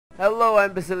Hello,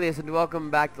 I'm Basileus, and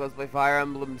welcome back to Let's Play Fire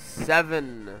Emblem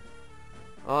 7.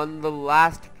 On the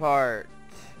last part,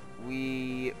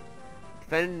 we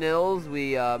defended Nils,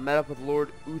 we met up with Lord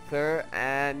Uther,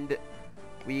 and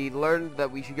we learned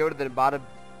that we should go to the Nabata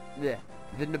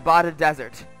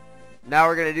desert. Now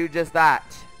we're gonna do just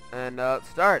that, and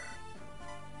start.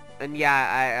 And yeah,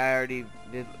 I already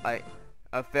did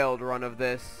a failed run of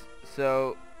this,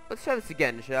 so let's try this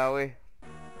again, shall we?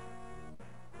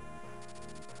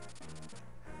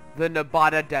 The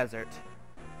Nabata Desert.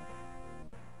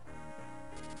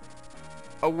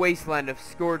 A wasteland of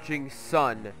scorching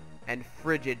sun and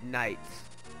frigid nights.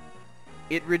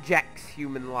 It rejects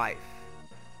human life.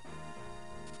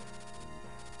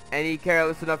 Any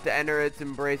careless enough to enter its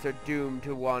embrace are doomed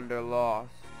to wander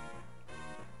lost.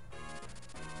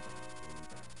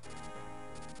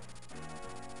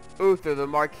 Uther, the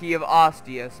Marquis of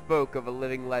Ostia, spoke of a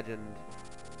living legend.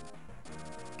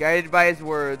 Guided by his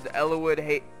words, Ella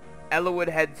would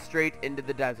head straight into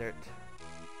the desert.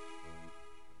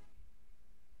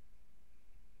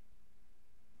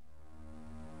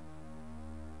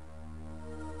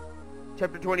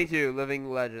 Chapter 22, Living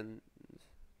Legends.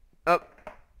 Oh,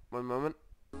 one moment.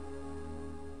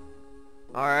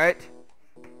 Alright.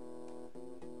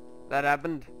 That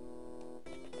happened.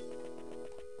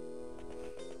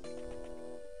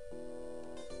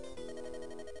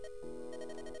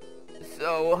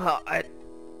 So,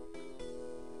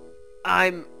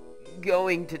 I'm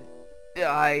going to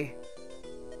die.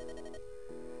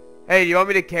 Hey, do you want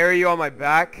me to carry you on my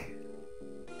back?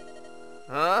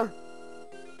 Huh?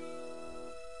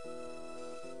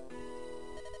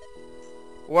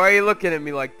 Why are you looking at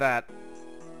me like that?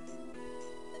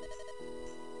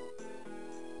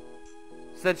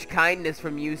 Such kindness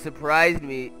from you surprised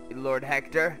me, Lord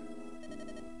Hector.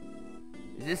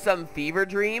 Is this some fever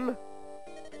dream?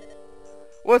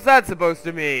 What's that supposed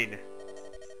to mean?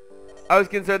 I was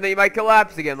concerned that you might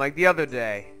collapse again like the other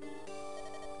day.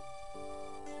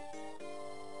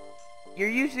 You're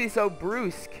usually so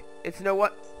brusque. It's no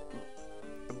what...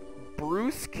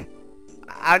 Brusque?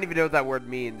 I don't even know what that word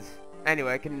means.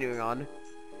 Anyway, continuing on.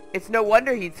 It's no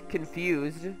wonder he's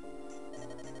confused.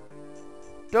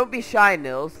 Don't be shy,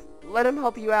 Nils. Let him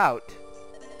help you out.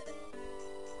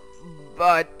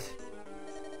 But...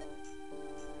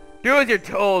 do as you're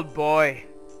told, boy.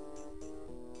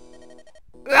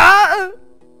 Ah!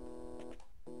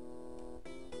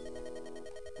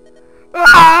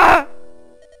 Ah!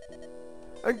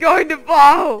 I'm going to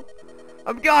fall!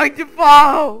 I'm going to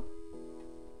fall!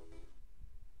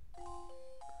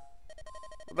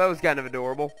 Well, that was kind of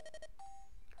adorable.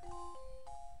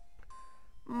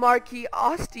 Marquis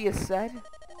Ostia said,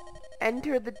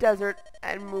 enter the desert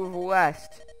and move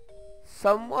west.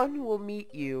 Someone will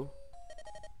meet you.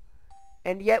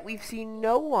 And yet we've seen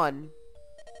no one.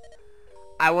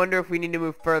 I wonder if we need to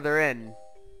move further in.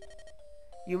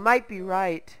 You might be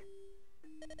right.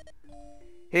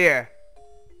 Here.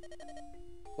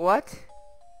 What?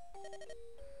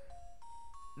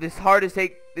 This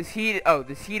heat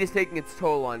is taking its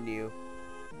toll on you.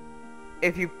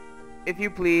 If you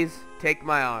please, take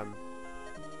my arm.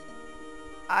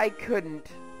 I couldn't.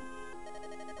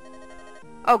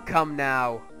 Oh, come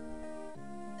now.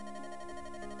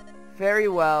 Very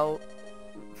well.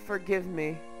 Forgive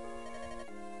me.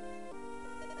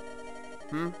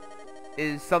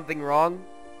 Is something wrong?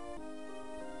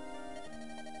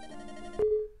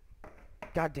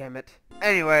 God damn it.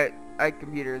 Anyway, my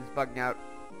computer is bugging out.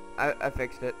 I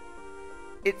fixed it.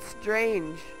 It's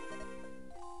strange.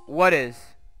 What is?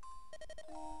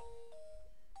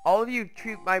 All of you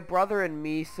treat my brother and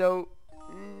me so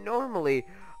normally.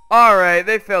 Alright,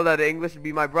 they failed out of English to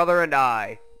be my brother and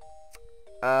I.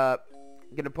 I'm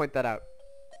gonna point that out.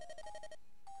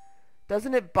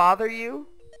 Doesn't it bother you?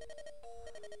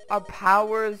 Our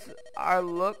powers, our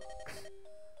looks,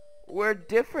 we're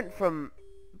different from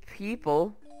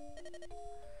people.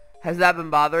 Has that been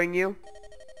bothering you?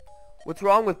 What's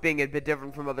wrong with being a bit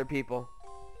different from other people?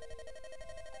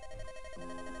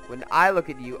 When I look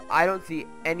at you, I don't see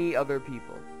any other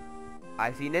people.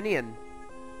 I see Ninian.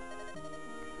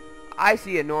 I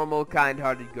see a normal,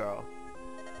 kind-hearted girl.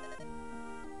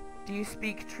 Do you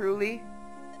speak truly?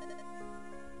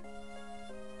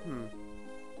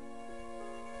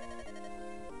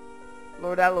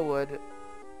 Lord Elwood.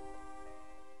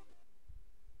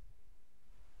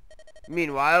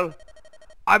 Meanwhile,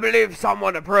 I believe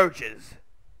someone approaches.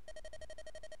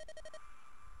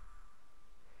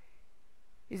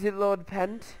 Is it Lord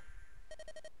Pent?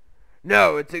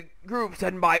 No, it's a group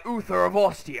sent by Uther of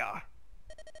Ostia.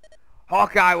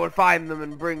 Hawkeye will find them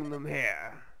and bring them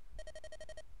here.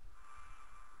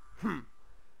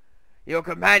 Your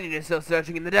companion is still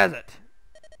searching in the desert.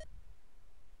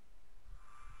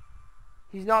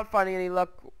 He's not finding any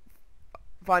luck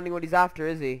finding what he's after,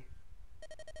 is he?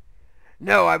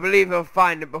 No, I believe he'll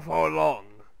find it before long.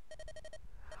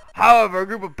 However, a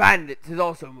group of bandits is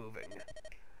also moving.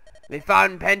 They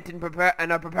found Pent and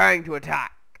are preparing to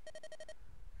attack.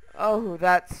 Oh,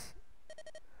 that's...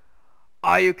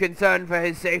 Are you concerned for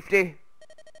his safety?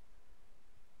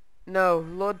 No,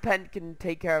 Lord Pent can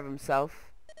take care of himself.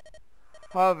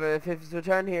 However, if his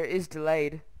return here is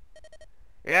delayed...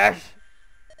 Yes?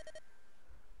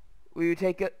 Will you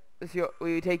take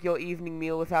your evening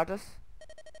meal without us?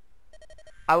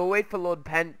 I will wait for Lord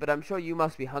Pent, but I'm sure you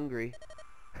must be hungry.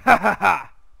 Ha ha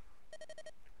ha!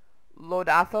 Lord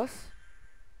Athos?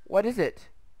 What is it?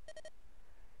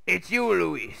 It's you,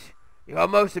 Louise. You're a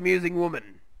most amusing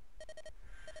woman.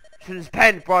 Since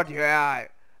Pent brought you here,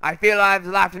 I feel I've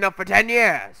laughed enough for 10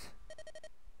 years.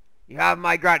 You have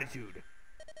my gratitude.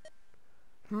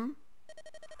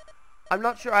 I'm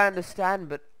not sure I understand,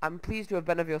 but I'm pleased to have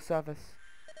been of your service.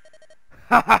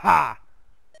 Ha ha ha!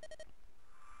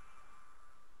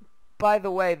 By the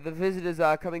way, the visitors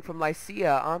are coming from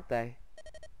Lycia, aren't they?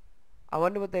 I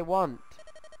wonder what they want.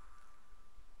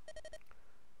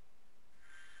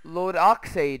 Lord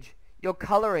Arcsage, you're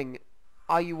colouring.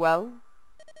 Are you well?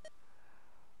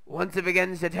 Once it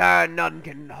begins to turn, none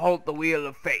can halt the wheel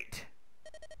of fate.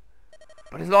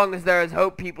 But as long as there is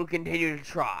hope, people continue to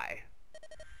try.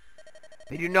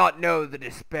 They do not know the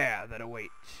despair that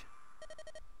awaits.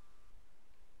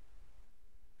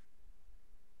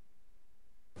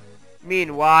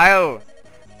 Meanwhile...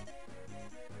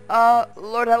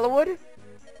 Lord Elwood?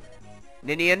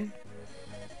 Ninian?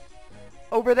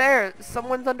 Over there,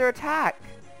 someone's under attack.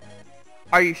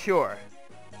 Are you sure?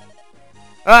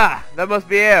 Ah, that must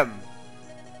be him.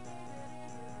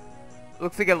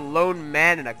 Looks like a lone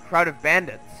man in a crowd of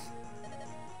bandits.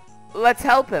 Let's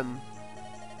help him.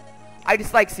 I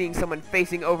dislike seeing someone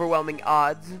facing overwhelming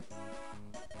odds.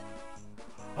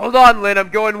 Hold on, Lynn, I'm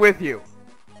going with you.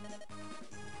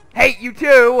 Hey, you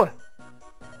too!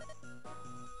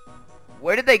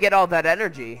 Where did they get all that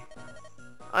energy?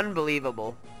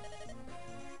 Unbelievable.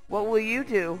 What will you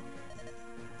do?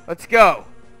 Let's go.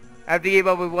 I have to keep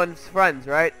up with one's friends,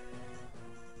 right?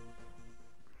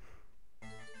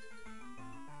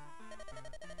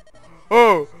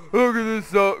 Oh, look at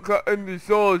this empty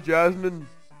soul, Jasmine.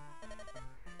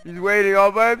 He's waiting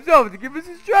all by himself to give us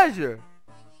his treasure.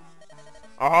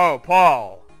 Oh,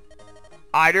 Paul.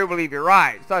 I do believe you're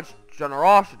right. Such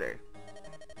generosity.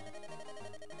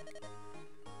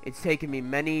 It's taken me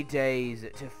many days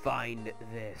to find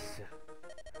this.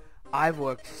 I've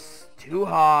worked too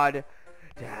hard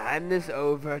to hand this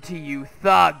over to you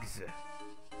thugs.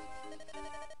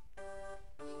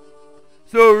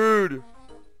 So rude.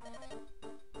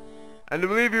 And to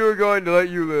believe you were going to let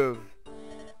you live.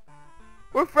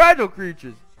 We're fragile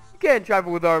creatures. You can't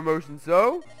trifle with our emotions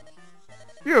so.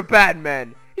 You're a bad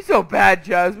man. You're so bad,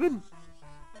 Jasmine.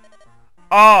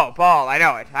 Oh, Paul, I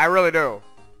know it. I really do.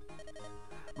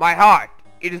 My heart,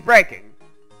 it is breaking.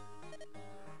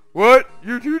 What?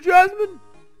 You too, Jasmine?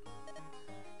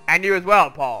 And you as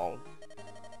well, Paul.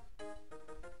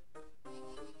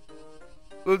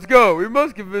 Let's go. We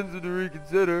must convince him to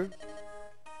reconsider.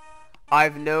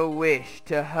 I've no wish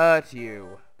to hurt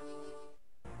you.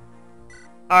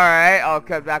 Alright, I'll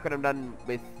cut back when I'm done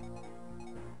with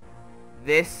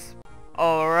this.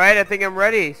 Alright, I think I'm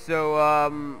ready. So,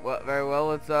 well, very well,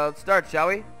 let's start, shall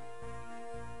we?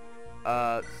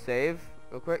 Save,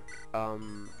 real quick.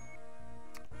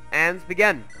 And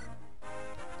begin.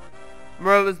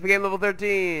 Merlinus became level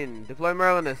 13. Deploy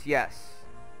Merlinus, yes.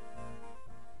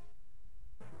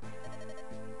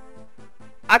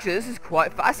 Actually, this is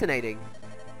quite fascinating.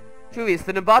 Julius,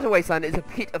 the Nabata wasteland is a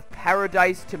pit of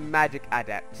paradise to magic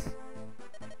adepts.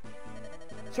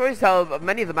 Stories tell of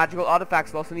many of the magical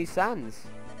artifacts lost in these sands.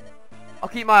 I'll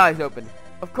keep my eyes open.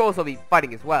 Of course I'll be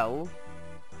fighting as well.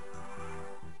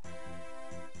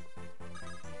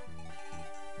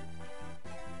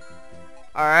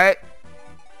 Alright.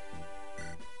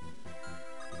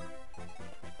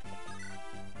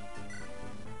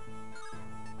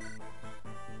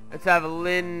 Let's have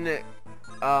Lynn,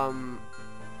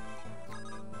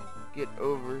 get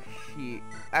over here.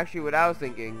 Actually, what I was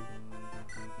thinking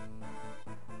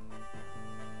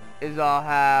is I'll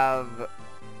have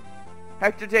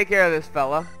Hector take care of this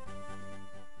fella.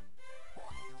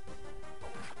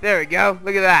 There we go.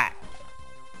 Look at that.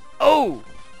 Oh!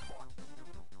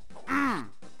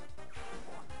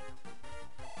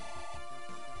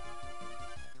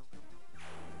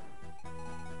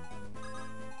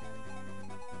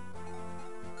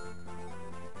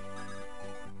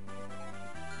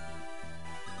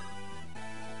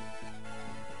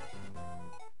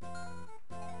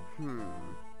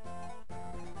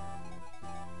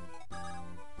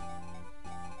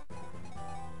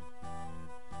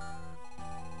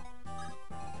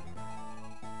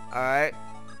 Alright.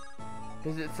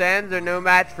 Visit Sands are no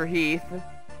match for Heath,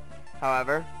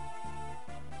 however.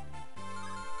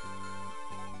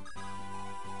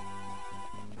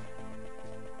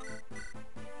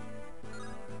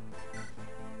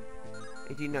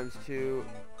 Times 2.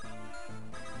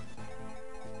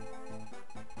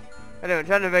 Anyway, I'm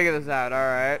trying to figure this out,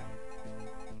 alright.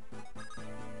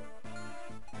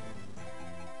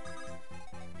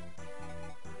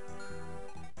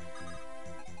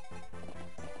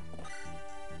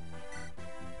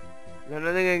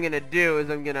 Another thing I'm gonna do is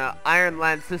I'm gonna Iron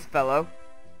Lance this fellow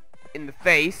in the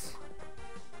face.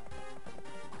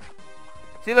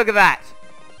 See, look at that.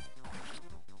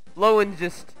 Lowen's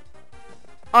just...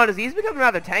 Honestly, he's becoming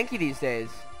rather tanky these days.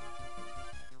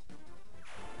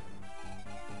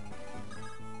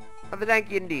 Rather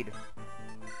tanky indeed.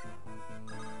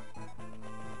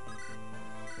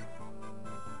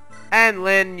 And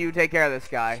Lynn, you take care of this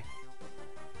guy.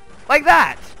 Like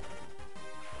that!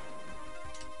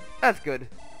 That's good.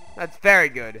 That's very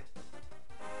good.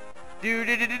 Do.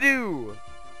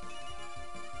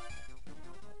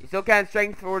 You still can't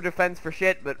strength or defense for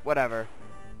shit, but whatever.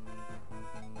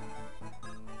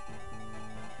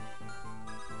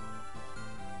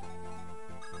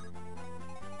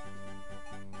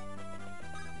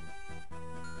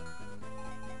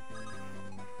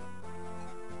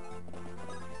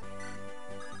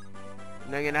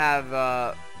 And I'm gonna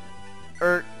have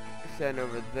Urt send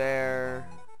over there.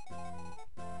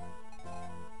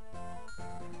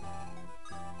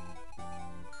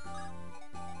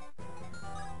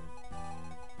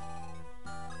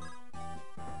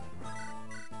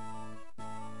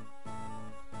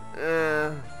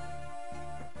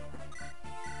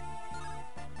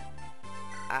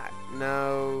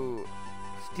 No.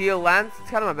 Steel Lance,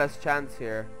 it's kind of my best chance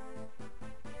here.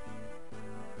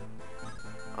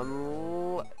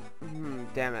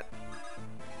 Damn it.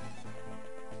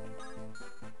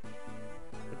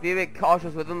 Be a bit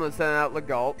cautious with him. Let's send out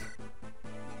Legault.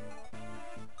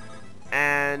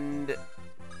 And...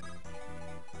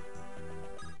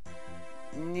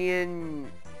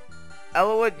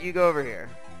 Elwood, you go over here.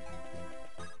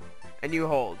 And you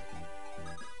hold.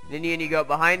 Ninian, you go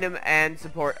behind him and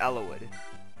support Elwood.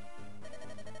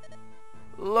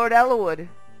 Lord Elwood.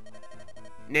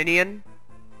 Ninian.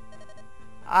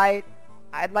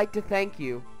 I'd like to thank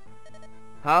you.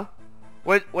 Huh?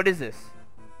 What is this?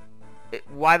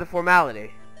 Why the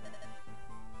formality?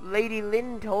 Lady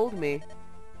Lynn told me.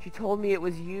 She told me it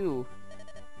was you.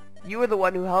 You were the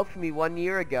one who helped me 1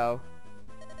 year ago.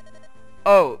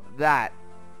 Oh, that.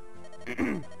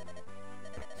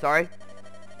 Sorry.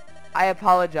 I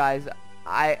apologize.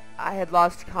 I had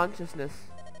lost consciousness.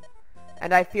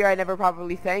 And I fear I never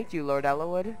properly thanked you, Lord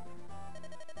Elwood.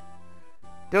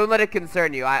 Don't let it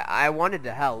concern you. I wanted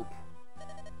to help.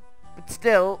 But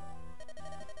still...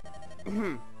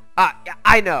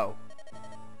 I know.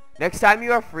 Next time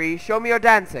you are free, show me your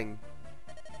dancing.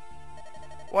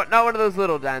 What? Not one of those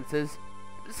little dances.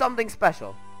 Something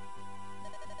special.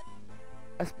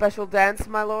 A special dance,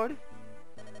 my lord?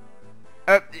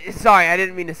 Sorry, I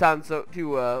didn't mean to sound so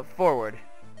too forward.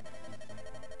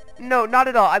 No, not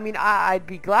at all. I mean, I'd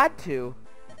be glad to.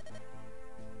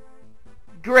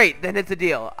 Great, then it's a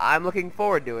deal. I'm looking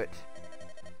forward to it.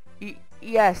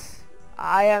 Yes,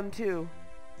 I am too.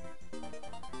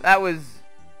 That was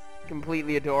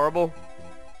completely adorable.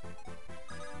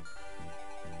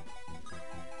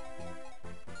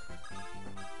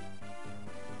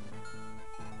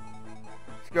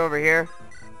 Let's go over here.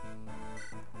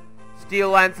 Steel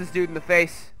Lance this dude in the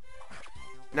face.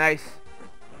 Nice.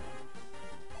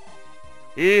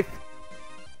 Heath.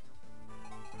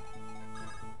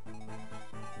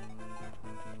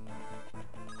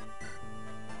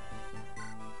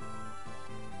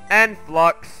 And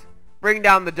Flux. Bring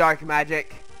down the dark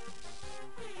magic.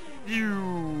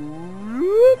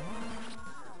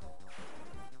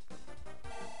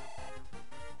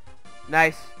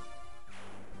 Nice.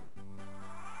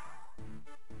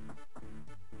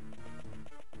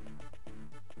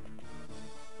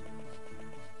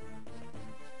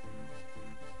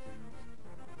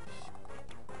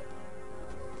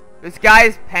 This guy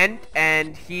is Pent,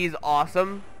 and he's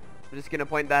awesome. I'm just gonna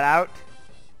point that out.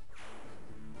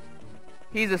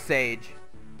 He's a sage.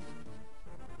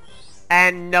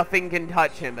 And nothing can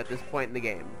touch him at this point in the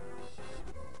game.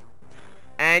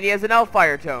 And he has an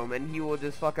Elfire Tome, and he will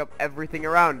just fuck up everything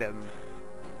around him.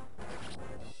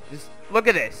 Just look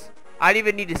at this. I don't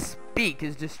even need to speak.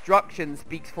 His destruction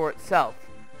speaks for itself.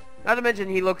 Not to mention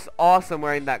he looks awesome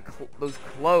wearing those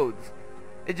clothes.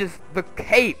 It's just the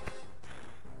cape.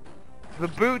 The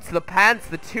boots, the pants,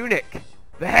 the tunic.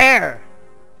 The hair.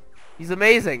 He's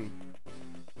amazing.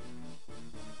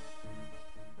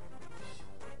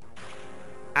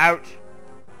 Ouch.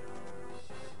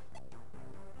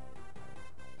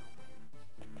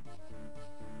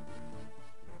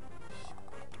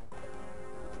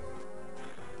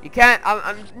 You can't,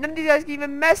 none of these guys can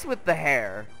even mess with the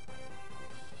hair.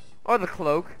 Or the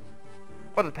cloak.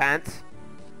 Or the pants.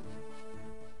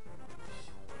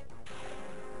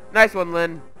 Nice one,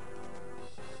 Lynn.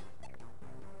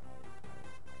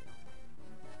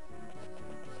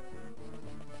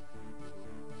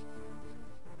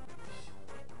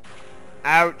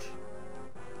 Ouch.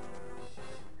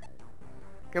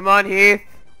 Come on, Heath.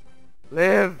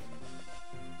 Live.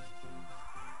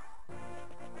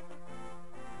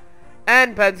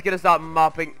 And Penn's gonna start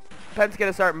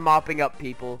mopping up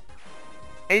people.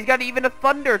 And he's got even a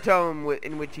thunder tome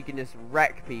in which he can just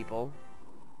wreck people.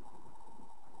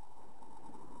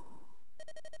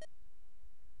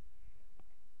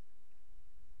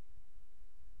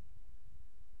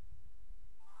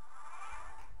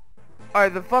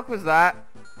 Alright, the fuck was that?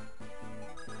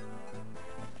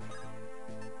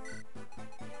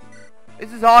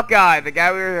 This is Hawkeye, the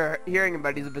guy we were hearing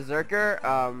about. He's a berserker.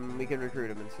 We can recruit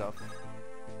him and stuff.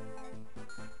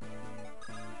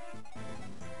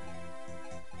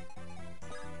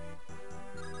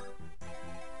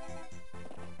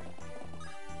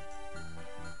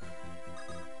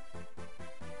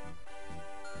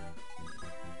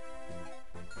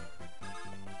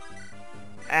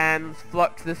 And let's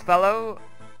flux this fellow.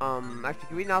 Actually,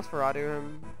 can we Nosferatu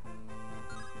him?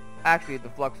 Actually, the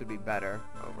flux would be better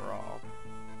overall.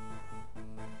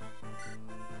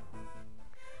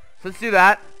 So let's do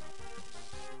that.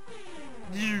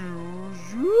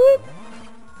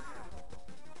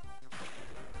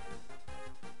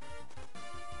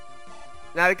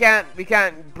 Now we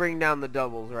can't bring down the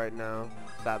doubles right now,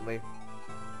 sadly.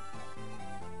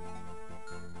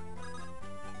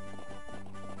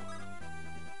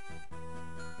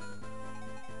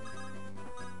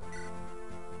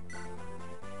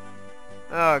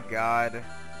 Oh god.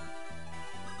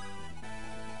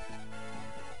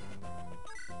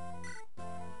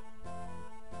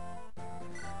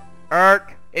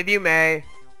 Urk, if you may,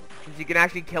 since you can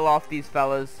actually kill off these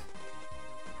fellas.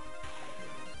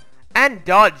 And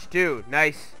dodge too,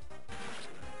 nice.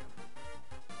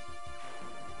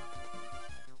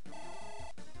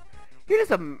 You're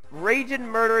just a raging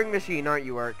murdering machine, aren't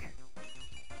you, Urk?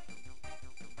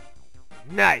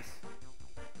 Nice.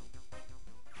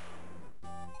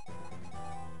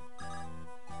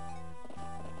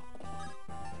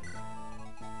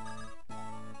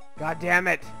 God damn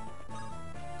it.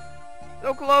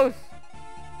 So close.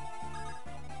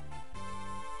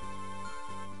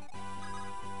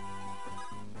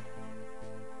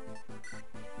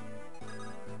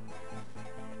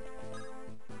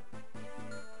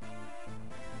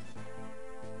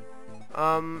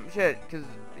 Shit, cause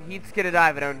Heath's gonna die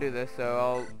if I don't do this,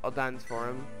 so I'll dance for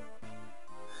him.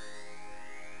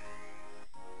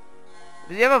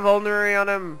 Does he have a vulnerary on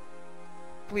him?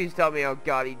 Please tell me, oh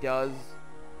god, he does.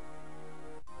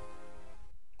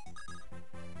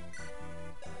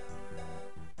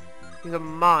 He's a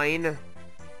mine.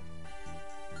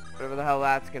 Whatever the hell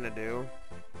that's gonna do.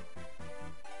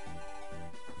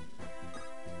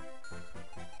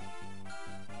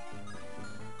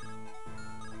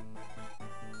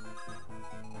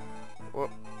 Whoop.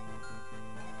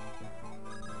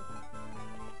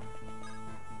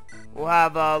 We'll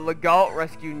have Legault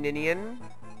rescue Ninian.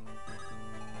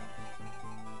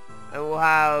 And we'll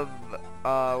have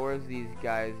where's these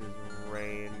guys'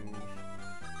 range?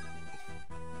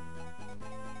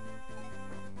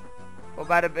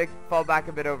 Fall back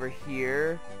a bit over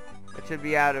here. It should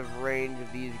be out of range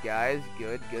of these guys.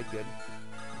 Good, good, good.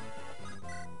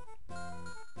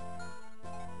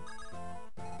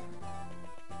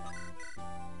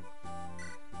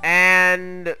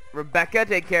 And Rebecca,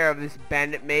 take care of this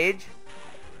bandit mage.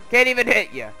 Can't even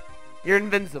hit you. You're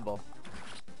invincible.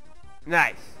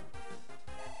 Nice.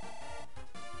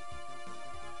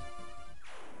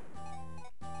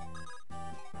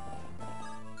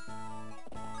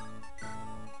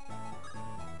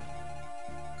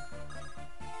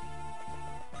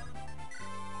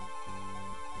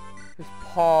 There's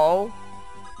Paul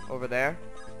over there.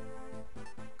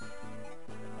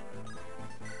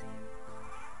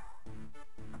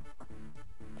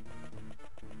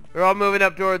 We're all moving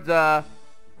up towards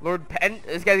Lord Pent.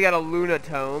 This guy's got a Luna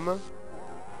Tome.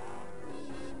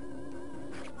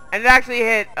 And it actually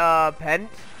hit Pent.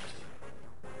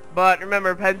 But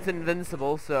remember, Pent's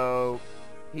invincible, so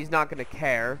he's not gonna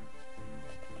care.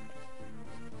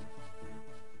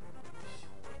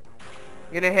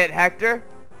 Gonna hit Hector.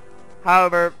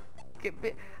 However,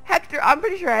 Hector, I'm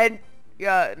pretty sure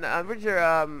Yeah, I'm pretty sure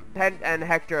Pent and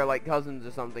Hector are like cousins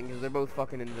or something because they're both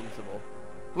fucking invincible.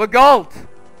 Legault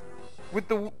with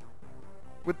the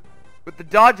with the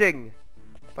dodging,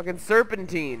 fucking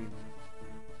serpentine.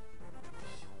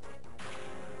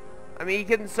 I mean, he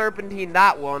couldn't serpentine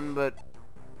that one, but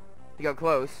he got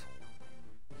close.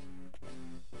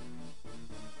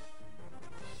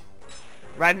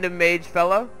 Random mage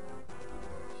fella.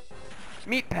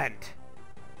 Meet Pent.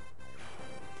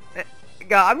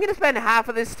 God, I'm gonna spend half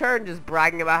of this turn just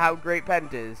bragging about how great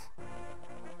Pent is.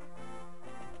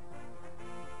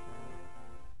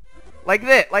 Like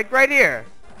this, like right here.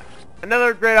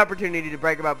 Another great opportunity to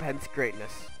brag about Pent's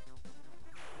greatness.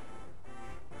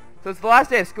 So it's the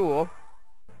last day of school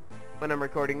when I'm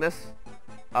recording this.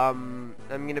 I'm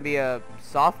gonna be a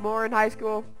sophomore in high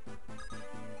school.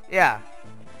 Yeah.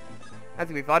 That's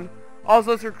gonna be fun.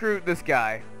 Also, let's recruit this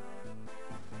guy.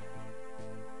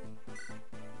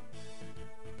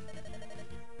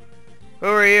 Who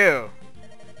are you?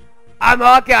 I'm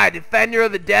Hawkeye, defender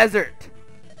of the desert.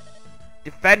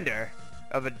 Defender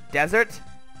of a desert?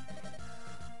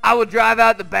 I will drive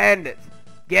out the bandits.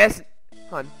 Guess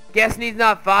needs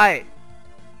not fight.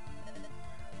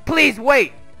 Please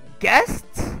wait.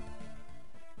 Guests?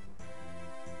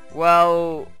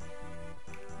 Well,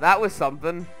 that was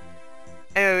something.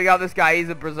 Anyway, we got this guy. He's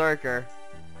a berserker.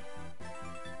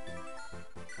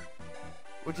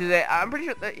 Which is I'm pretty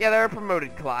sure, yeah, they're a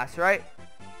promoted class, right?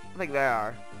 I think they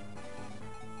are.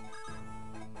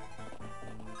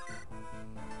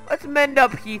 Let's mend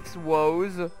up Heath's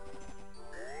woes.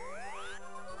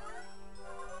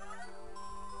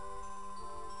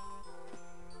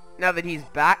 Now that he's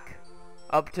back,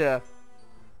 up to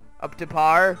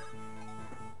par.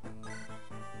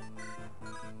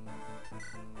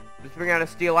 Just bring out a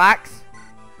steel axe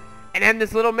and end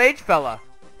this little mage fella.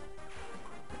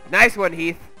 Nice one,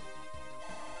 Heath.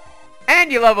 And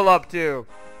you level up too.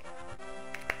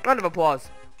 Round of applause.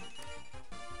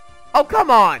 Oh,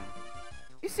 come on.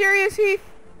 You serious, Heath?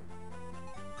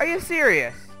 Are you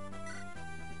serious?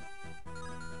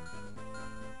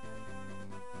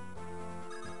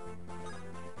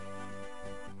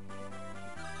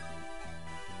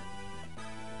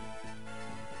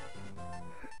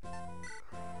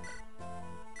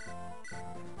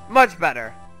 Much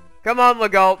better. Come on,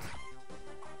 Legault.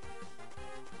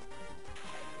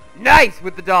 Nice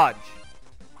with the dodge.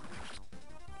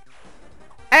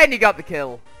 And you got the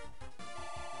kill.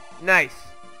 Nice.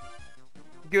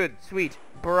 Good, sweet.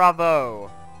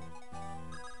 Bravo.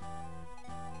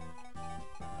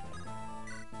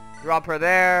 Drop her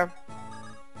there.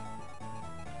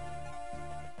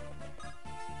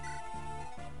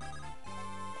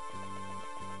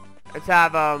 Let's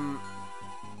have,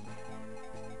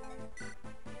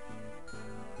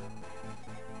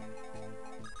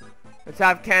 let's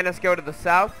have Candace go to the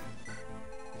south.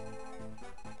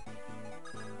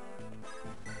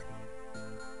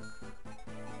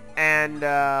 And,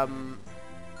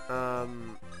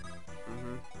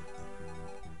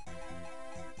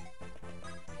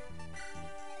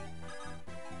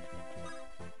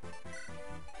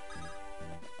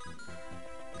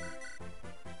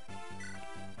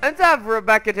 Let's have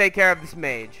Rebecca take care of this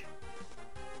mage.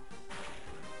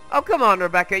 Oh, come on,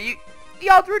 Rebecca. The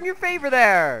odds were in your favor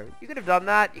there. You could have done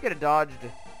that. You could have dodged.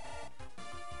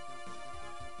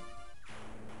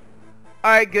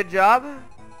 Alright, good job.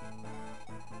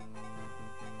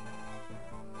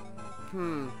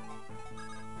 I'm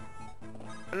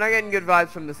not getting good vibes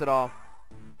from this at all.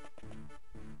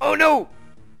 Oh, no!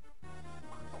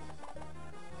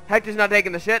 Hector's not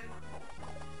taking the shit.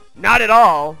 Not at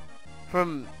all.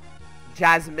 From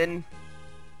Jasmine.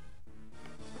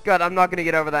 God, I'm not gonna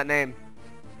get over that name.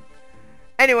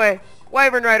 Anyway,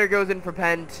 Wyvern Rider goes in for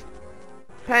Pent.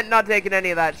 Pent not taking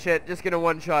any of that shit, just gonna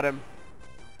one-shot him.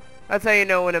 That's how you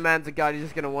know when a man's a god, he's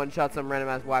just gonna one-shot some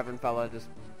random-ass Wyvern fella, just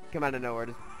come out of nowhere,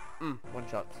 just,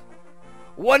 one-shots.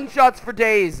 One-shots for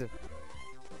days!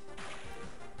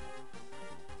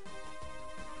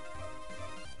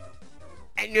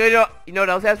 And you know what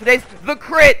else has for days? The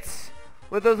crits!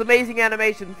 With those amazing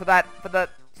animations for that,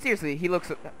 seriously,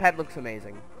 Pent looks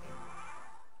amazing.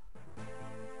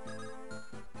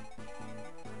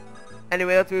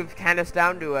 Anyway, let's move Candace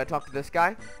down to talk to this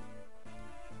guy.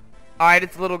 Alright,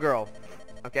 it's a little girl.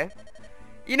 Okay.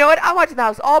 You know what? I'm watching the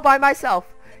house all by myself.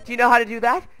 Do you know how to do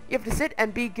that? You have to sit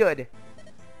and be good.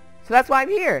 So that's why I'm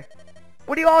here.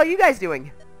 What are all you guys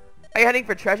doing? Are you hunting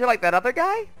for treasure like that other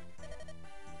guy?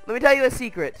 Let me tell you a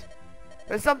secret.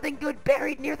 There's something good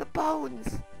buried near the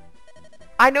bones.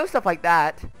 I know stuff like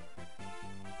that.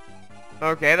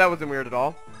 Okay, that wasn't weird at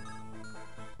all.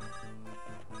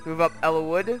 Move up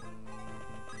Ellawood.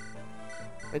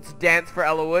 Let's dance for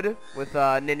Ellawood with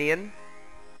Ninian.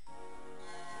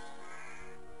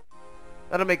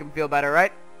 That'll make him feel better,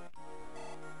 right?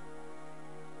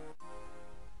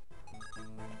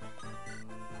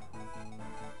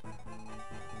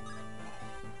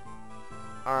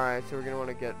 Alright, so we're gonna want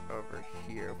to get over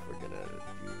here if we're gonna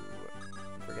do...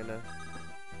 If we're gonna...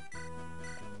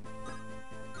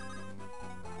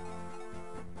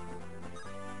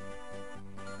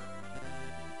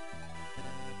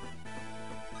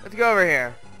 Let's go over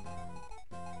here.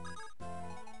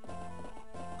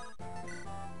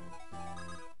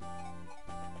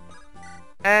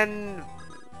 And...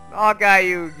 Hawkeye,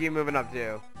 you moving up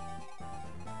too.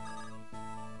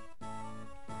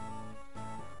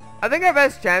 I think our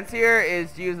best chance here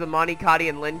is to use the Monty, Cotty,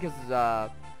 and Lynn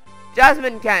because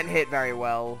Jasmine can't hit very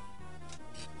well.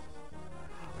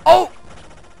 Oh!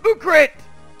 Boot crit!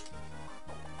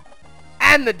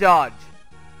 And the dodge.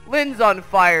 Lynn's on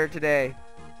fire today.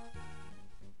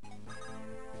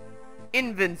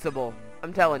 Invincible.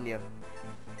 I'm telling you.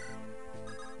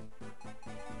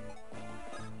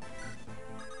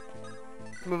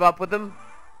 Let's move up with him.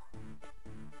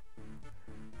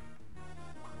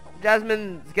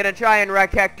 Jasmine's gonna try and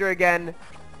wreck Hector again,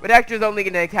 but Hector's only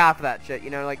gonna take half of that shit, you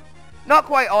know, like, not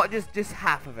quite all, just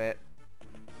half of it.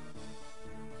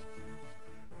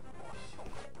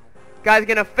 Guy's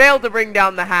gonna fail to bring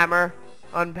down the hammer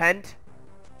on Pent.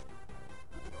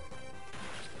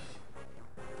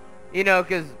 You know,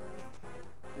 cause,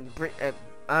 I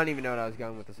don't even know what I was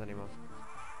going with this anymore.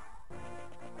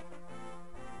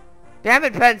 Damn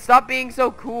it, Pent, stop being so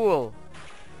cool.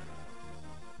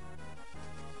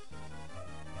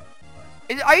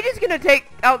 Are you just gonna take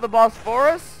out the boss for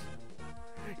us?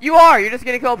 You are! You're just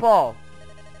gonna kill Paul.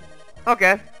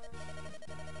 Okay.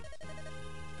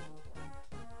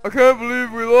 I can't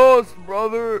believe we lost,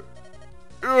 brother.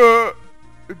 Yeah,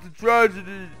 it's a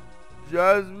tragedy,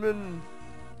 Jasmine.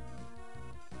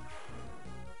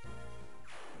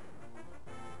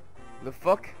 The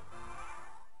fuck?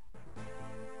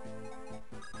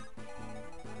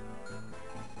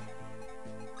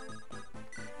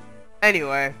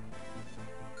 Anyway.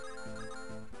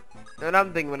 What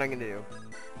I'm thinking what I'm gonna do.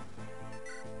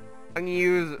 I'm gonna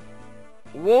use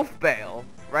Wolf Bale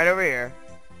right over here.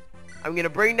 I'm gonna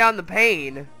bring down the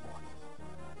pain.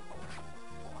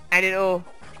 And it'll...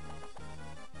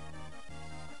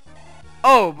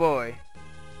 Oh boy.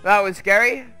 That was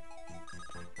scary.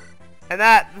 And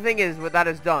the thing is, what that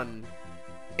has done,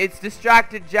 it's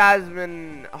distracted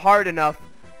Jasmine hard enough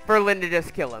for Lynn to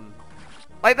just kill him.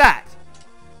 Like that.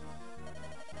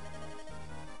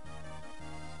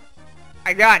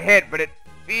 I got hit, but it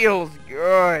feels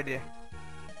good.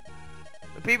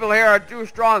 The people here are too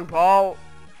strong, Paul.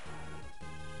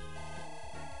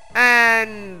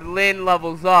 And Lynn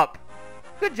levels up.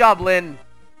 Good job, Lynn.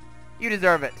 You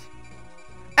deserve it.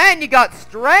 And you got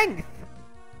strength.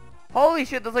 Holy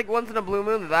shit, that's like once in a blue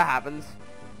moon that happens.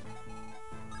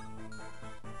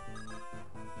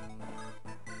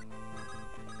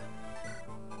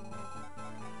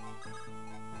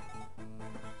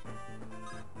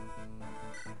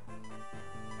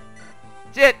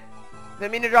 Shit!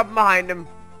 Didn't mean to drop him behind him.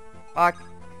 Fuck.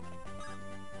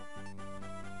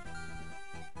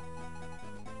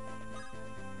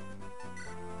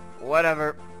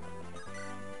 Whatever.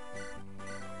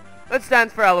 Let's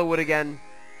dance for Ellawood again.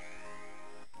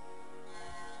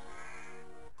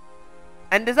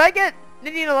 And does I get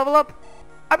Ninian to level up?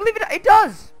 I believe it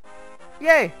does!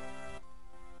 Yay!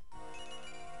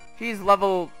 She's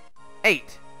level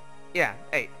 8. Yeah,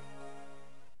 8.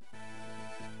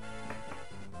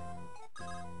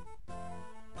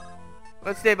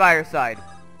 Let's stay by her side.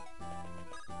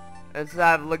 Let's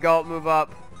have Legault move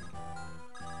up.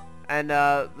 And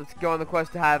let's go on the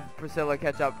quest to have Priscilla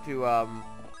catch up to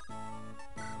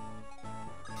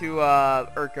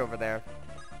Urk over there.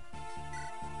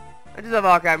 I just have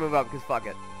Hawkeye move up because fuck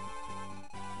it.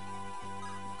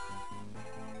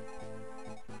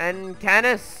 And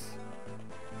Canis,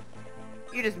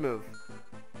 you just move.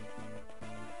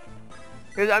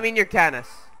 Because, I mean, you're Canis.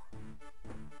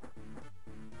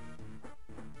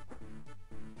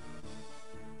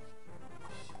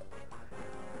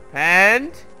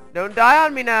 And don't die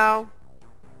on me now.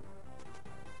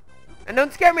 And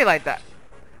don't scare me like that.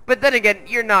 But then again,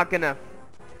 you're not gonna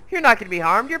be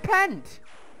harmed. You're penned.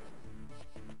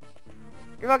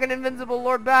 You're fucking invincible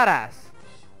Lord Badass.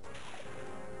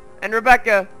 And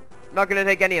Rebecca, not gonna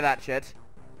take any of that shit.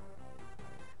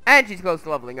 And she's close to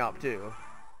leveling up too.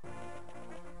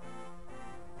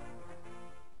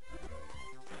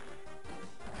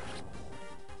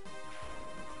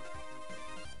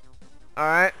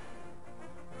 Alright.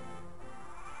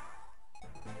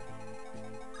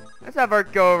 Let's have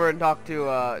Art go over and talk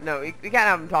to, no, we can't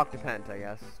have him talk to Pent, I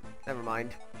guess. Never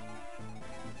mind.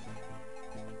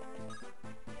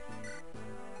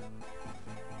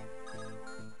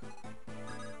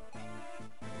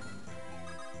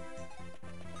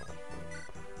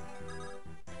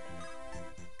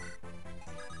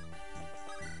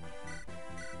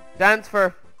 Dance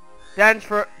for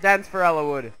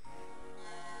Ellawood.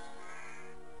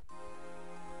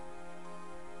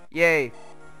 Yay.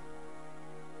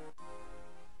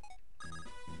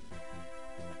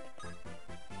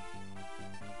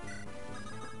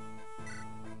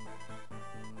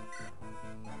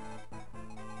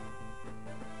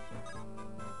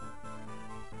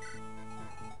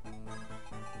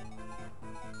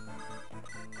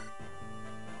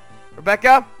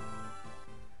 Rebecca,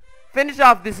 finish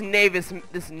off this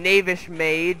knavish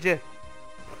mage.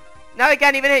 Now he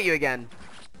can't even hit you again.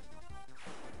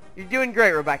 You're doing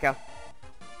great, Rebecca.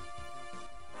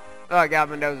 Oh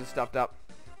god, my nose is stuffed up.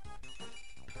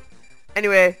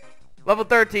 Anyway, level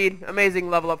 13, amazing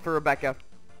level up for Rebecca.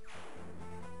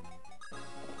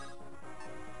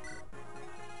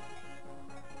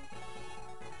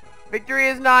 Victory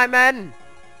is nigh, men.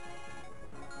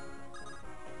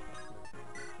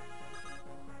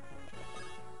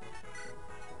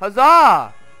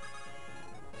 Huzzah!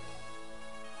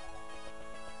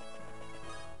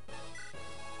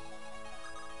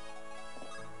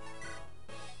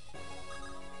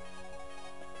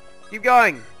 Keep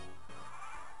going.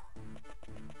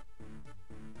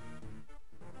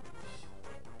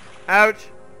 Ouch.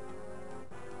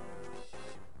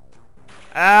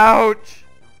 Ouch.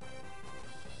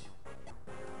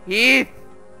 Heath.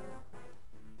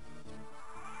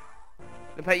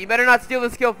 You better not steal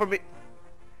the skill from me.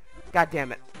 God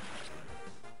damn it.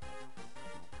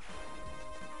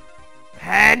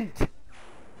 Pent!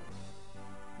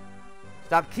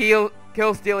 Stop kill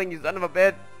stealing, you son of a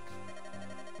bitch.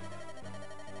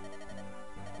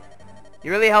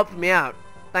 You really helped me out.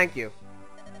 Thank you.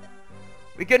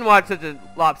 We couldn't watch such a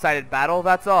lopsided battle,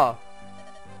 that's all.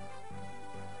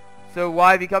 So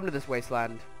why have you come to this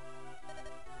wasteland?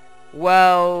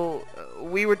 Well,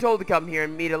 we were told to come here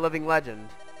and meet a living legend.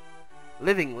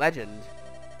 Living legend?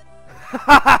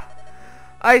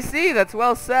 I see, that's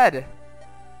well said.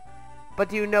 But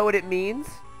do you know what it means?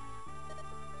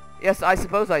 Yes, I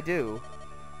suppose I do.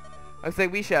 Looks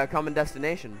like we share a common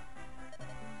destination.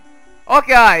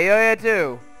 Okay, you're here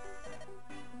too.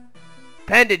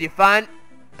 Pen, did you find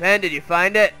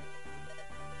it?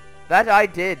 That I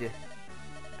did.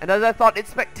 And as I thought,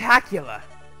 it's spectacular.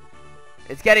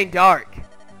 It's getting dark.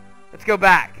 Let's go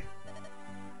back.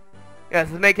 Yes,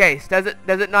 let's make haste.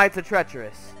 Desert nights are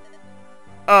treacherous.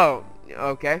 Oh,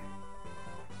 okay.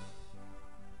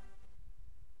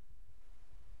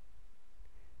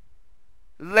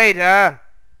 Later.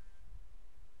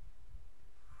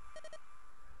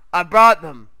 I brought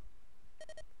them.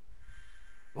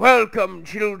 Welcome,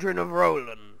 children of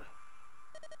Roland.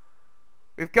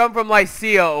 We've come from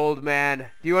Lycia, old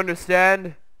man. Do you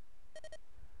understand?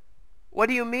 What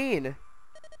do you mean?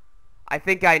 I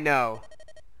think I know.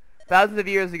 Thousands of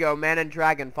years ago, man and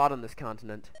dragon fought on this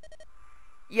continent.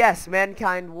 Yes,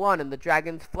 mankind won and the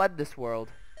dragons fled this world.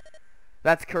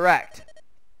 That's correct.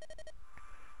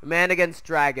 Man against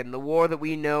dragon, the war that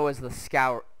we know as the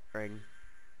Scouring.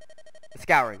 The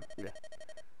Scouring. Yeah.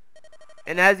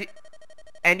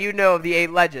 And you know of the 8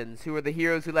 legends, who were the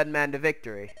heroes who led man to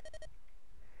victory.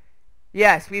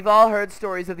 Yes, we've all heard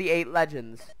stories of the 8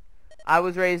 legends. I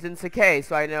was raised in Sakai,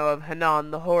 so I know of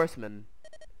Hanan the horseman.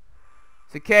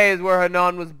 Sakai is where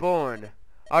Hanan was born.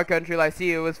 Our country,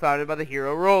 Lycia, was founded by the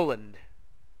hero Roland.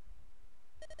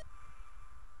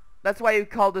 That's why you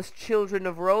called us children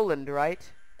of Roland,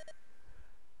 right?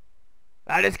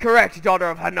 That is correct, daughter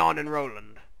of Hanan and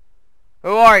Roland.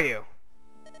 Who are you?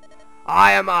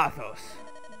 I am Athos.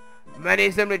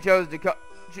 Many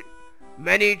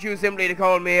choose simply to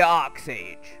call me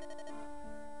Archsage.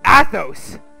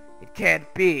 Athos! It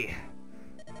can't be.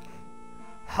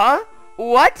 Huh?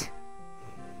 What?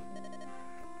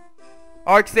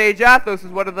 Archsage Athos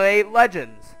is one of the 8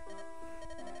 legends.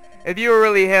 If you were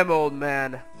really him, old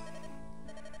man,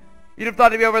 you'd have thought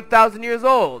to be over 1,000 years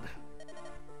old.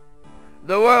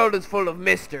 The world is full of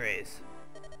mysteries.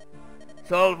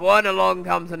 Solve one, along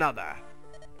comes another.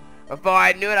 Before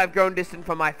I knew it, I've grown distant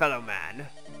from my fellow man.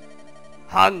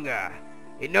 Hunger.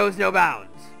 It knows no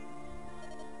bounds.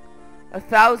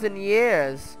 1,000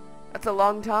 years? That's a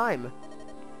long time.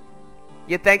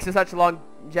 Yet thanks to such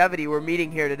longevity, we're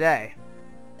meeting here today.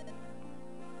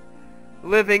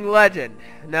 Living legend.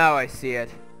 Now I see it.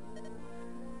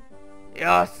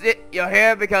 You're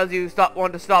here because you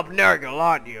want to stop Nurgle,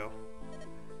 aren't you?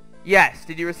 Yes,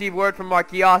 did you receive word from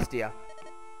Marchiostia?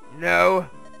 No.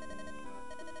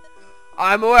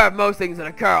 I am aware of most things that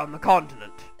occur on the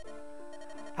continent.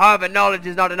 However, knowledge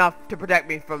is not enough to protect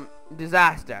me from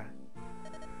disaster.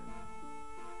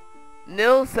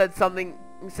 Nils said something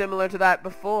similar to that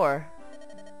before.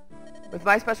 With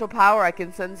my special power, I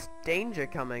can sense danger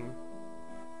coming.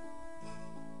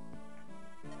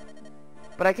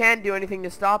 But I can't do anything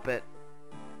to stop it.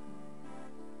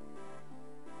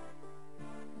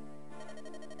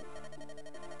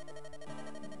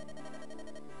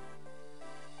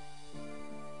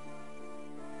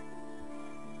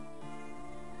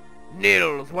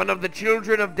 Nils, one of the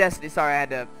children of destiny. Sorry, I had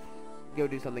to go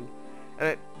do something.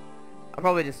 I'll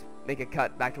probably just make a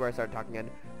cut back to where I started talking again.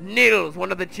 Nils,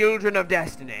 one of the children of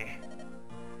destiny.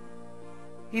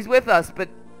 He's with us, but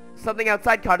something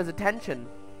outside caught his attention.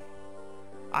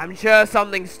 I'm sure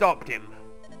something stopped him.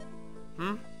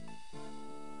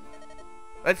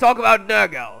 Let's talk about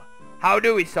Nergal. How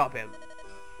do we stop him?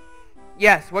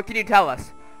 Yes, what can you tell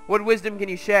us? What wisdom can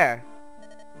you share?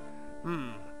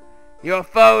 Your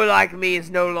foe like me is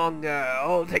no longer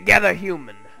altogether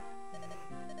human.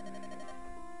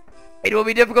 It will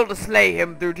be difficult to slay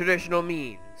him through traditional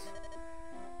means.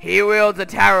 He wields a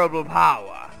terrible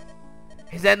power.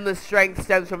 His endless strength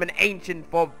stems from an ancient,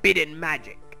 forbidden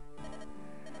magic.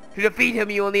 To defeat him,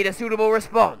 you will need a suitable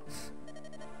response.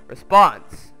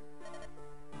 Response?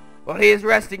 While he is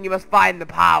resting, you must find the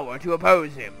power to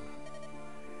oppose him.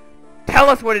 Tell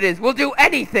us what it is. We'll do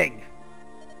anything.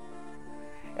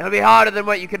 It'll be harder than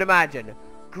what you can imagine.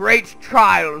 Great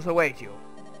trials await you.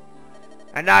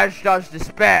 And as does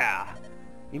despair.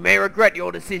 You may regret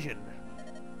your decision.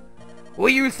 Will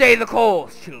you stay the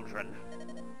course, children?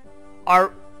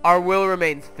 Our will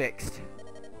remains fixed.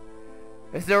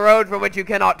 It's the road from which you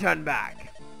cannot turn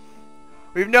back.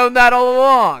 We've known that all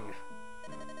along.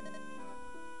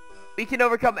 We can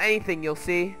overcome anything, you'll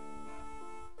see.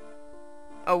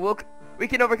 We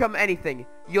can overcome anything,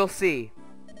 you'll see.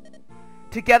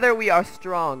 Together we are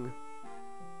strong.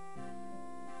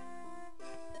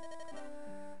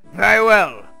 Very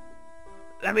well.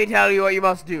 Let me tell you what you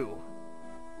must do.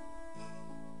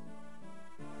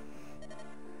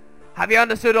 Have you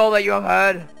understood all that you have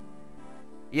heard?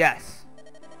 Yes.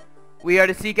 We are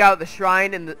to seek out the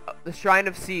shrine in the Shrine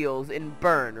of Seals in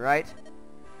Bern, right?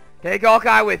 Take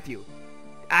Hawkeye with you.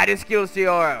 Add his skills to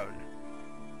your own.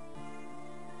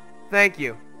 Thank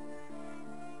you.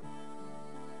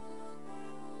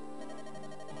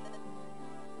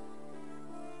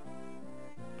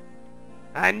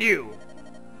 And you.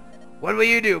 What will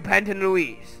you do, Penton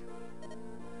Louise?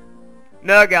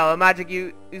 Nergal, a magic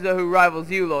user who rivals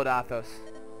you, Lord Athos.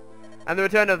 And the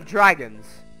return of dragons.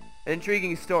 An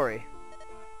intriguing story.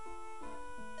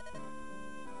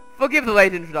 Forgive the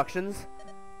late introductions.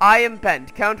 I am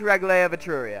Pent, Count Regle of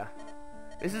Etruria.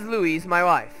 This is Louise, my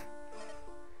wife.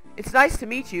 It's nice to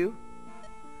meet you.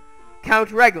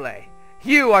 Count Regle.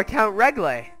 You are Count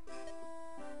Regle.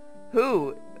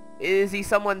 Who? Is he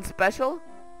someone special?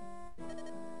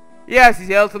 Yes, he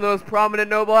hails from the most prominent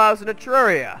noble house in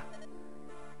Etruria.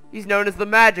 He's known as the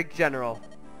Magic General.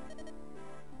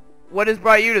 What has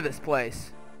brought you to this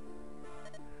place?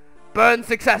 Bern's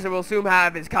successor will soon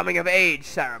have his coming-of-age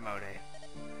ceremony.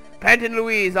 Pent and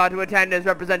Louise are to attend as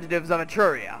representatives of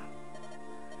Etruria.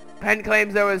 Pent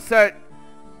claims there was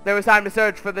time to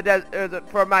search for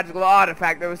for a magical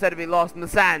artifact that was said to be lost in the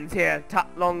sands here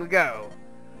long ago.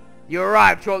 You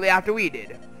arrived shortly after we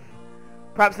did.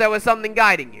 Perhaps there was something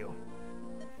guiding you.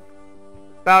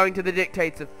 Bowing to the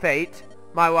dictates of fate,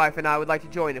 my wife and I would like to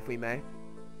join if we may.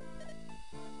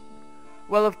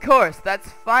 Well, of course, that's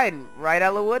fine, right,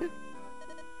 Ellawood?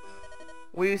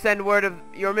 Will you send word of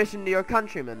your mission to your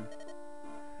countrymen?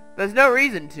 There's no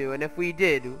reason to, and if we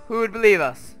did, who would believe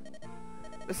us?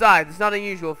 Besides, it's not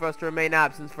unusual for us to remain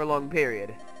absent for a long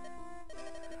period.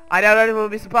 I doubt anyone will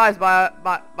be surprised by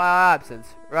our absence,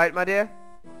 right, my dear?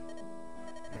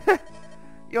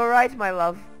 You're right, my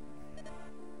love.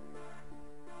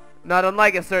 Not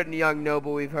unlike a certain young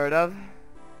noble we've heard of.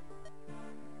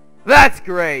 That's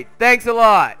great! Thanks a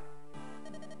lot!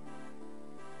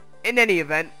 In any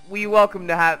event, we welcome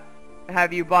to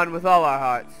have you bond with all our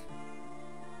hearts.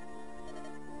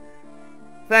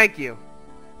 Thank you.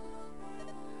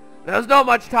 There's not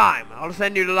much time. I'll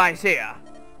send you to Lycia.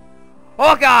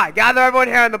 Hawkeye, gather everyone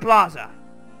here in the plaza.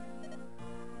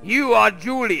 You are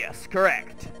Julius,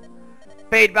 correct?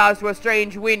 Fate bows to a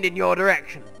strange wind in your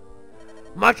direction.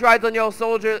 Much rides on your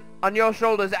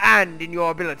shoulders and in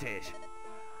your abilities.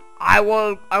 I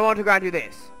want to grant you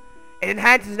this. It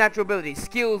enhances natural abilities,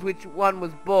 skills which one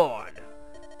was born.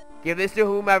 Give this to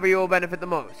whomever you will benefit the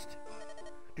most.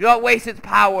 Do not waste its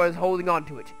powers holding on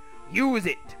to it. Use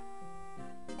it.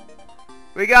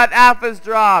 We got Apis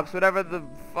drops, whatever the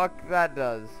fuck that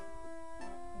does.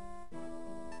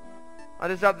 I'll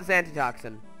just drop this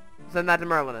antitoxin. Send that to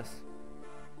Merlinus.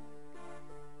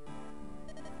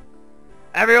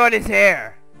 Everyone is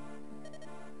here.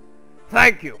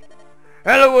 Thank you.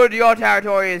 Hellowood, your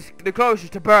territory is the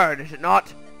closest to Bern, is it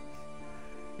not?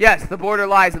 Yes, the border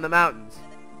lies in the mountains.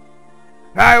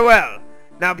 Very well.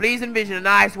 Now please envision a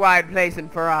nice wide place in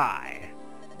Farai.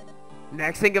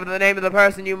 Next, think of the name of the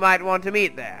person you might want to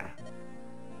meet there.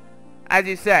 As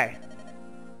you say.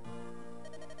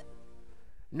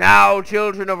 Now,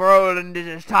 children of Roland, it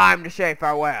is time to say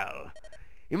farewell.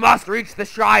 You must reach the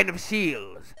Shrine of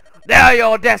Seals. There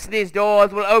your destiny's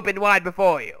doors will open wide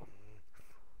before you.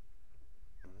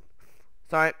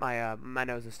 Sorry, my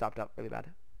nose has stopped up really bad.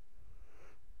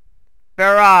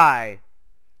 Farai.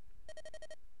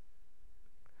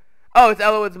 Oh, it's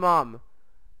Elowood's mom.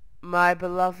 My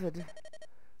beloved,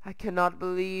 I cannot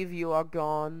believe you are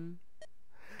gone.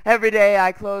 Every day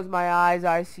I close my eyes,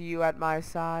 I see you at my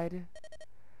side.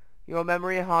 Your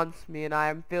memory haunts me, and I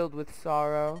am filled with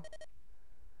sorrow.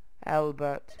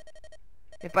 Albert,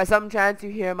 if by some chance you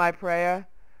hear my prayer,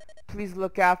 please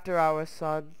look after our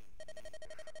son.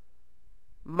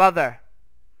 Mother.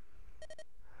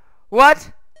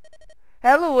 What?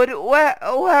 Elowood, where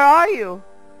are you?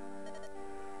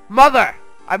 Mother!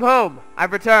 I'm home.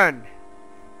 I've returned.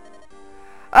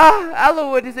 Ah,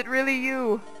 Elowood, is it really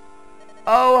you?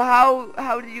 Oh,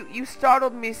 how did you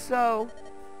startled me so.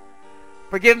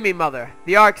 Forgive me, Mother.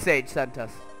 The Archsage sent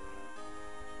us.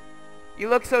 You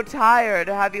look so tired.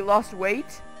 Have you lost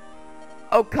weight?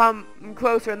 Oh, come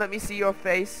closer and let me see your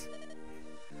face.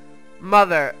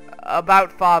 Mother,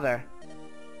 about Father.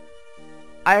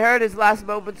 I heard his last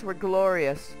moments were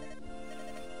glorious.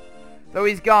 Though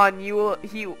he's gone, he will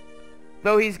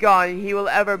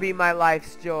ever be my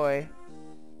life's joy.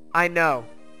 I know.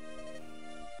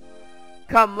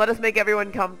 Come, let us make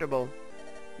everyone comfortable.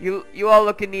 You all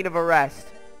look in need of a rest.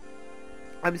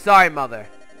 I'm sorry, Mother.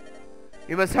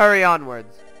 You must hurry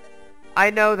onwards. I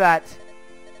know that.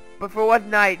 But for one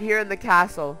night, here in the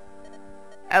castle.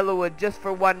 Elowood, just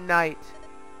for one night.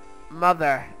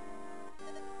 Mother.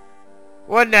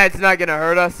 One night's not gonna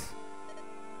hurt us.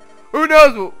 Who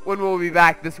knows when we'll be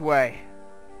back this way.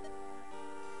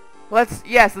 Let's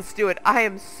do it. I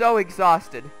am so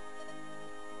exhausted.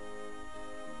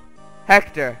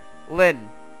 Hector, Lynn,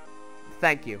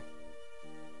 thank you.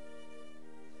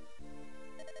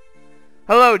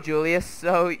 Hello, Julius.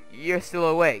 So, you're still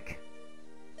awake.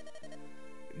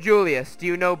 Julius, do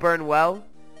you know Bern well?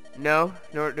 No,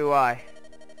 nor do I.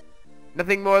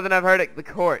 Nothing more than I've heard at the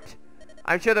court.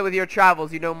 I'm sure that with your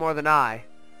travels you know more than I.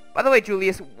 By the way,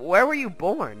 Julius, where were you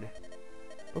born?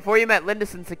 Before you met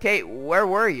Lindis and Sakate, where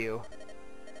were you?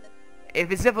 If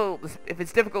it's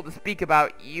difficult to speak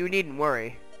about, you needn't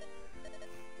worry.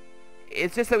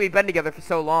 It's just that we've been together for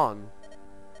so long.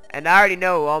 And I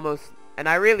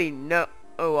really know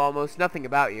almost nothing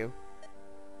about you.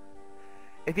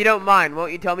 If you don't mind,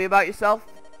 won't you tell me about yourself?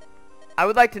 I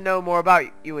would like to know more about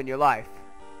you and your life.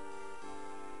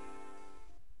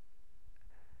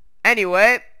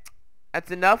 Anyway,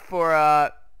 that's enough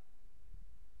for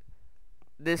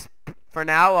this for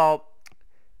now. I'll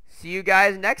see you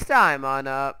guys next time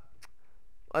on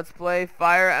Let's Play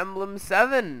Fire Emblem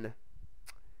 7.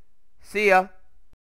 See ya.